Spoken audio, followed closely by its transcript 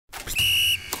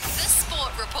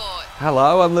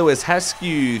Hello, I'm Lewis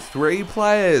Haskew. 3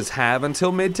 players have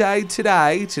until midday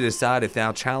today to decide if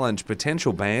they'll challenge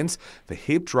potential bans for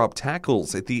hip drop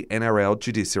tackles at the NRL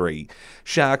judiciary.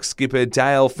 Sharks skipper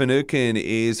Dale Finucane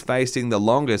is facing the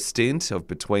longest stint of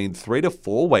between 3 to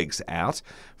 4 weeks out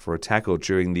for a tackle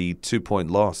during the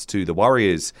 2-point loss to the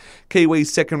Warriors. Kiwi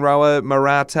second rower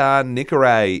Marata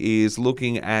Nikorai is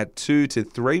looking at 2 to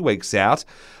 3 weeks out,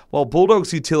 while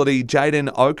Bulldogs utility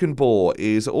Jaden Okunbor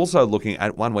is also looking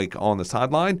at 1 week on the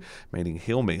sideline, meaning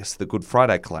he'll miss the Good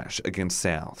Friday clash against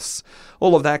Souths.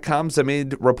 All of that comes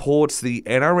amid reports the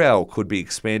NRL could be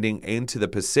expanding into the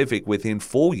Pacific within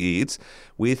 4 years,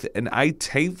 with an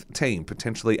 18th team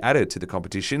potentially added to the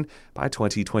competition by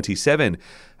 2027.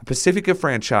 A Pacifica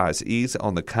franchise is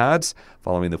on the cards,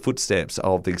 following the footsteps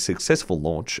of the successful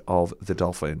launch of the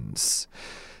Dolphins.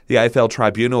 The AFL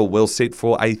Tribunal will sit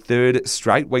for a third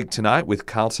straight week tonight, with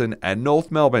Carlton and North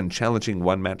Melbourne challenging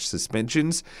one-match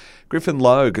suspensions. Griffin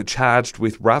Logue charged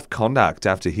with rough conduct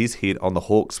after his hit on the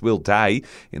Hawks' Will Day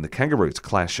in the Kangaroos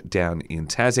clash down in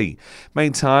Tassie.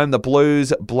 Meantime, the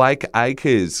Blues' Blake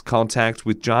Acres' contact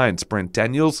with Giants' Brent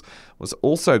Daniels was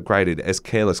also graded as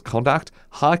careless conduct,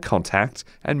 high contact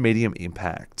and medium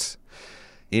impact.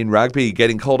 In rugby,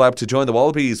 getting called up to join the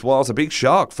Wallabies was a big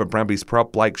shock for Brumbies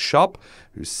prop Blake Shop,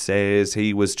 who says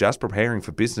he was just preparing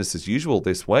for business as usual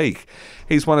this week.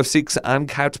 He's one of 6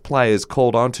 uncapped players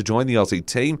called on to join the Aussie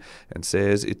team and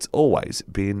says it's always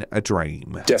been a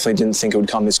dream. Definitely didn't think it would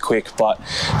come this quick, but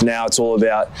now it's all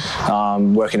about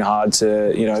working hard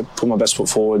to put my best foot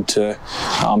forward to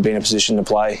be in a position to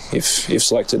play if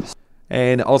selected.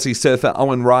 And Aussie surfer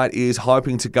Owen Wright is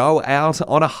hoping to go out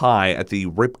on a high at the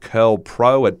Rip Curl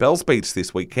Pro at Bells Beach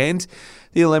this weekend.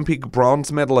 The Olympic bronze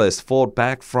medalist fought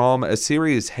back from a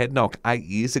serious head knock 8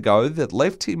 years ago that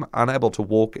left him unable to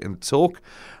walk and talk.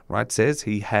 Wright says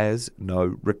he has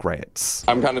no regrets.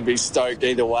 I'm going to be stoked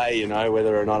either way,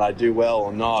 whether or not I do well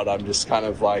or not. I'm just kind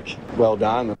of like, well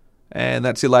done. And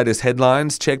that's your latest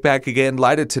headlines. Check back again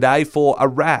later today for a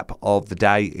wrap of the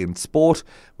day in sport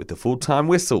with the full-time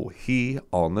whistle here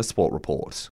on the Sport Report.